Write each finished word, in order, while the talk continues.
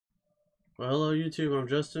Well, hello YouTube, I'm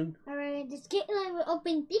Justin. Alright, this kit line will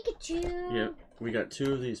open Pikachu. Yep, we got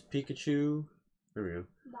two of these Pikachu. There we go.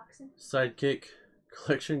 Boxing. Sidekick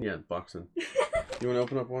Collection. Yeah, boxing. You want to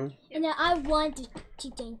open up one? And then I want the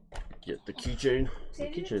keychain. Get the keychain. The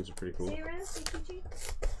keychains are pretty cool.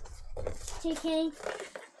 Keychain.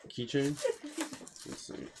 Keychain? Let's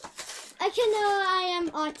see. I can know I am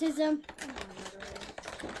autism.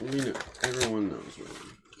 We know. Everyone knows what it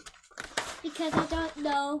is. Because I don't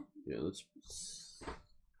know. Yeah, let's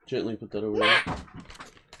gently put that over there.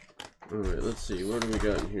 Alright, let's see. What do we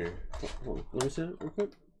got in here? Hold on. Let me see it real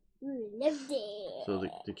quick. So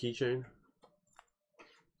the keychain.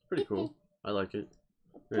 Pretty cool. I like it.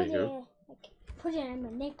 There you go. Put it on my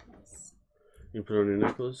necklace. You put it on your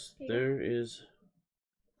necklace. There is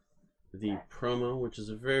the promo, which is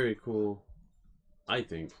a very cool, I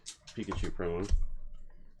think, Pikachu promo.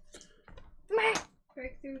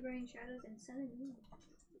 Breakthrough, Rain Shadows, and Sun and Moon.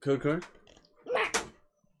 Code card? Nice.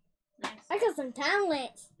 I got some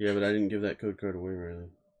talents. Yeah, but I didn't give that code card away, Riley.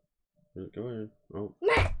 Go ahead. Oh.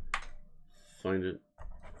 Find it.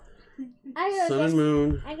 Sun and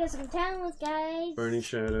Moon. I got some talents, guys. Burning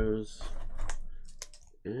Shadows.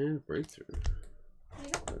 And Breakthrough.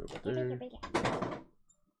 Over there.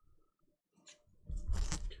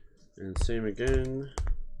 And same again.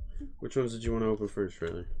 Which ones did you want to open first,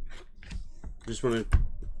 Riley? Just want to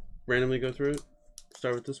randomly go through it?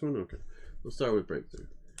 Start with this one? Okay. We'll start with Breakthrough.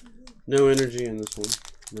 No energy in this one.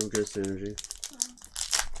 No ghost energy.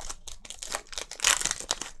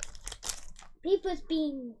 People's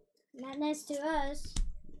being not nice to us.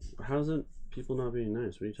 How's it people not being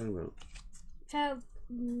nice? What are you talking about? Have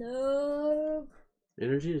no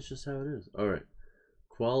Energy is just how it is. Alright.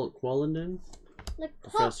 Qualendin. like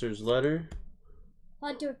Professor's Letter.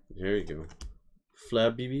 Hunter. There you go.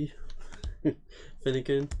 Flabby.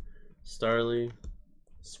 Finnegan. Starly.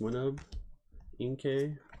 Swinub.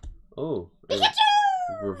 Inkay. Oh.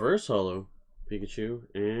 Pikachu! Reverse Holo Pikachu.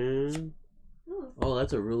 And oh,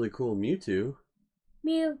 that's a really cool Mewtwo.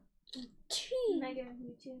 Mewtwo. Mega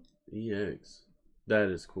Mewtwo. EX. That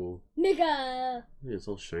is cool. Mega. Yeah, it's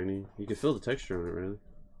all shiny. You can feel the texture on it, really.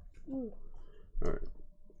 Ooh. Alright.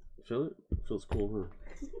 Feel it? It feels cool,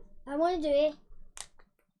 huh? I want to do it.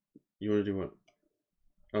 You want to do what?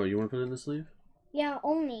 Oh, you want to put it in the sleeve? Yeah,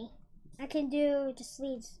 only. I can do the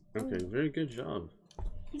sleeves. Okay, very good job.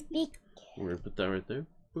 Pika, We're going to put that right there.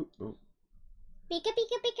 Boop. Oh, pika,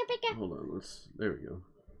 pika, pika. hold on. There we go.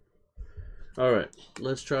 Alright,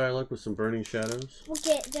 let's try our luck with some Burning Shadows.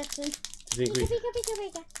 Okay, Justin. You think Pika, we... pika, pika,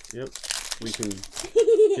 pika. Yep. We can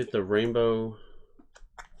get the Rainbow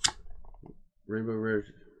Rare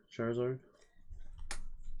Charizard.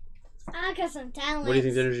 I got some talents. What do you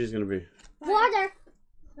think the energy is going to be? Water.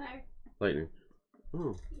 Fire. Lightning.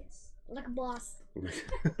 Oh. Yes. Like a boss.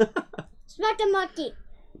 Smack the monkey.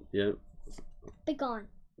 Yep. Be gone.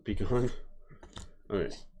 Be gone.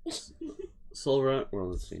 Alright. Soul Rock. Well,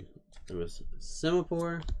 let's see. It was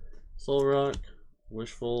Semaphore, Soul Rock,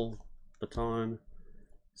 Wishful, Baton,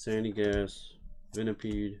 Sandy Gas,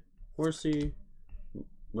 Venipede, Horsey,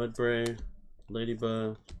 Mudbray,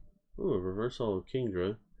 Ladybug. Ooh, a Reverse Holo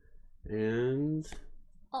Kingdra. And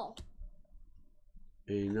Oh.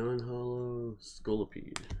 a non-holo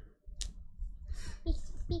Scolipede. Beep,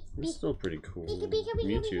 beep, It's beep. still pretty cool. Pika, pika,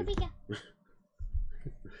 pika, pika, Mewtwo. pika.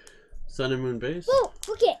 Sun and Moon base. Oh,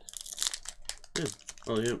 okay. Yeah.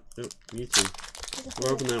 Oh, yep. Mewtwo.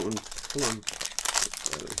 We'll open that one. Come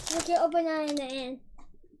on. Okay, open that in the end.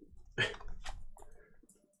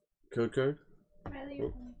 Code card. Riley,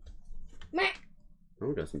 Oh. Meh. Oh,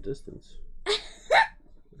 we got some distance.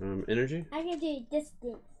 Energy. I can do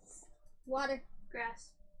distance. Water.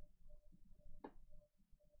 Grass.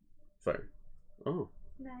 Fire. Oh,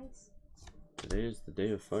 Nice. today is the day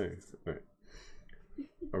of fire. Alright.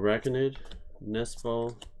 Arachnid,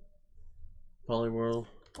 Nestball, Poliwhirl,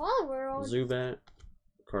 World. Zubat,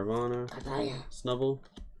 Carvana, Snubble,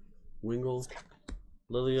 Wingull,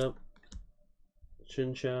 Lilliup,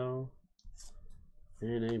 Chinchou,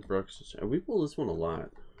 and a Bruxish. We pull this one a lot,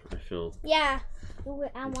 I feel. Yeah.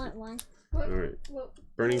 I want one. Alright. What?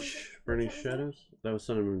 Burning What was that? Shadows? That was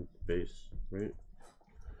Sun and Moon base, right?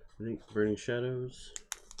 I think Burning Shadows.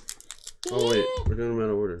 Oh wait, we're doing them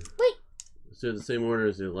out of order. Wait. Let's do it the same order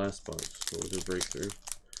as the last box. So we'll do Breakthrough.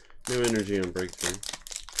 No energy on Breakthrough.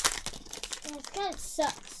 Yeah, it kind of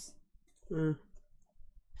sucks. It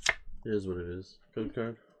is what it is. Code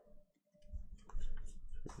card.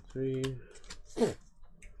 3.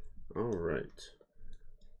 Alright.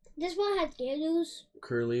 This one has Gyarados.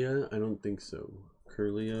 Curlia? I don't think so.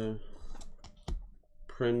 Curlia.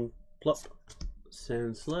 Prinplup.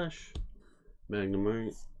 Sand Slash.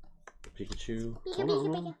 Magnemite. Pikachu. Pika, Hold Pika, on,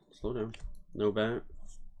 hold on. Pika. Slow down. No bat.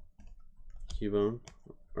 Cubone.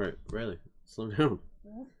 Alright, Riley. Slow down.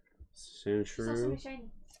 It's also Sandshrew. shiny.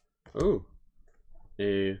 Oh.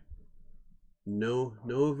 A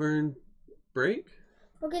Novern break.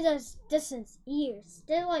 Look at those distance ears.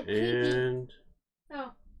 They're like creepy. And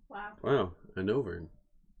Oh, wow. wow, a Novern.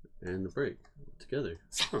 And the break. Together.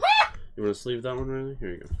 Huh. You want to sleeve that one, Riley?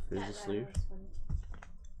 Here you go. Here's the sleeve. was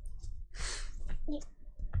funny.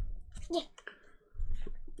 Yeah.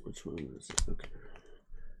 Which one is it? Okay.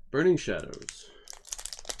 Burning Shadows.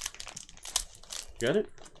 Got it?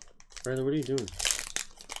 Riley, what are you doing?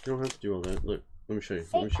 You don't have to do all that. Look, let me show you.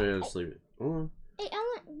 Let me show you how to sleeve it. Hold on. Hey,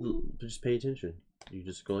 I want. Just pay attention. You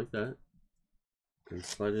just go like that. And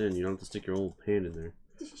slide it in. You don't have to stick your old hand in there.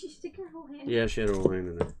 Did she stick her whole hand? Yeah, she had her old hand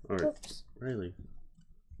in there. Alright. Oops. Riley,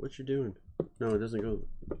 what you doing? No, it doesn't go.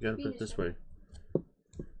 You gotta put it this way.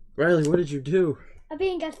 Riley, what did you do? I'm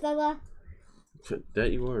being Godzilla.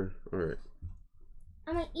 That you are. Alright.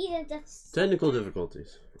 I'm gonna eat it. That's Technical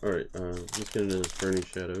difficulties. Alright, let's get into this Burning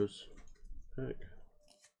Shadows pack.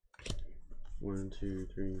 1, 2,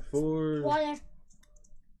 3, 4. water.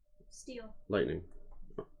 Steel. Lightning.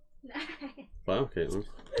 Nice. Wow, Caitlin.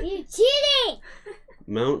 You cheating!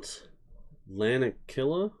 Mount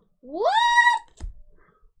Lanakilla. What?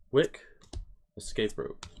 Wick. Escape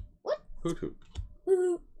Rope. What? Hoot Hoot.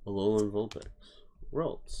 Ooh. Alolan Vulpix.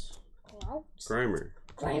 Ralts. Grimer.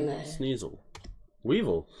 Grimer. Sneasel.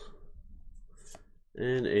 Weevil.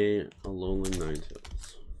 And a Alolan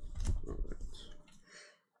Ninetales. Alright.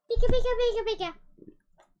 Pika, pika, pika, pika.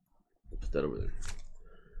 Put that over there.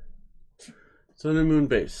 Sun and Moon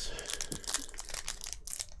base.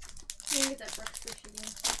 I'm gonna get that brush fish again.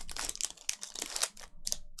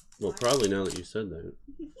 Well, probably now that you said that.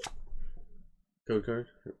 Code card.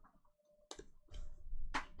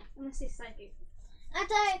 I'm gonna say psychic. I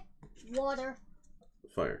thought water.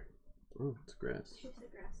 Fire. Oh, it's grass. Shoot the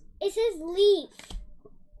grass. It says leaf.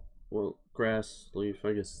 Well, grass, leaf,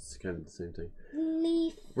 I guess it's kind of the same thing.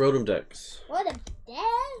 Leaf. Rotom Dex. What a dex.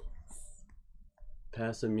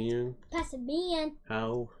 Passimian. Pass it me in.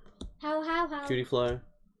 How. How? Cutie Fly.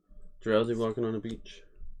 Drowsy Walking on a Beach.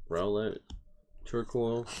 Rowlet.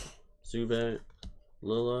 Turquoise. Zubat.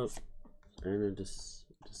 Lillup. And a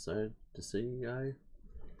Decide.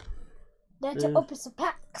 Let's open some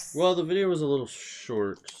packs. Well, the video was a little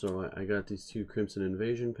short, so I got these 2 Crimson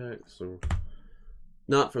Invasion packs. So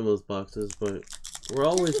not from those boxes, but we're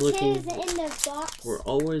always looking. In the box. We're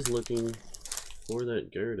always looking for that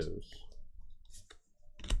Gyarados.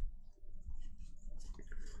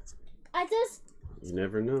 You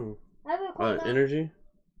never know. I will call that Energy.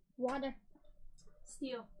 water.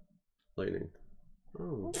 Steel. Lightning.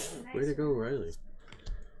 Oh, Nice. way to go, Riley.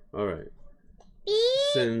 All right. Beep.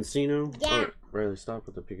 Cincino. Yeah. Oh, Riley, stop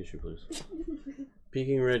with the Pikachu, please.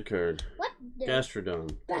 Peking Red Card. What the?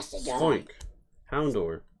 Gastrodon. Gastrodon. Spoink.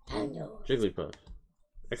 Houndour. Houndour. Jigglypuff.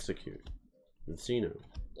 Execute. Encino.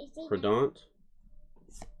 You see that? Credant.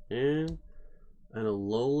 And an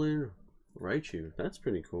Alolan Raichu. That's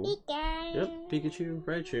pretty cool. Pika. Yep, Pikachu,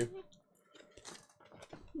 Raichu.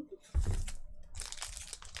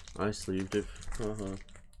 I sleeved it.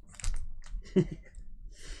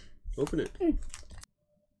 Open it.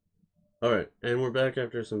 Alright, and we're back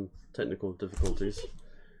after some technical difficulties.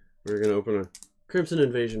 We're gonna open a Crimson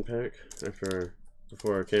Invasion pack before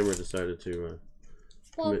our camera decided to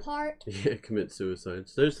Fall apart. commit suicide.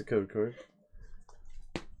 So there's the code card.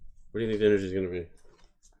 What do you think the energy is gonna be?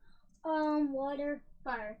 Water.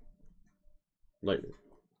 Fire. Lightning.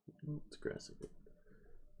 It's grass again.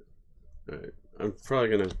 Alright, I'm probably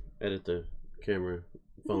gonna edit the camera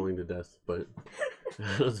falling to death, but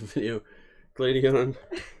that was the video. Gladion,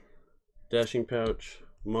 Dashing Pouch,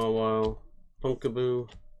 Mawile, Pumpkaboo,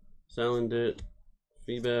 Salandit,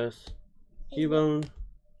 Feebas, Cubone,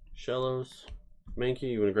 Shellos,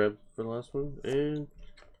 Mankey, you wanna grab for the last one? And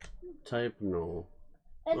Type Null.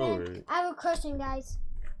 And then Alright. I have a question, guys.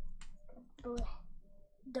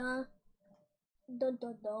 Duh.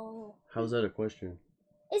 How's that a question?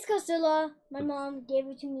 It's Godzilla. My mom gave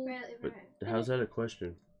it to me. But how's that a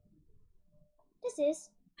question? This is.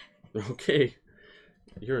 Okay.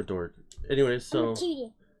 You're a dork. Anyway, so I'm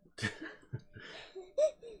cheating.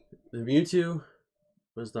 the Mewtwo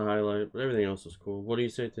was the highlight, but everything else was cool. What do you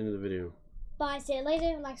say at the end of the video? Bye. See you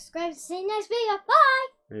later. Like, subscribe. See you next video. Bye.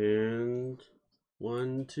 And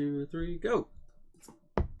 1, 2, 3, go.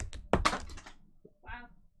 Wow.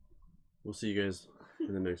 We'll see you guys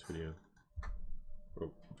in the next video.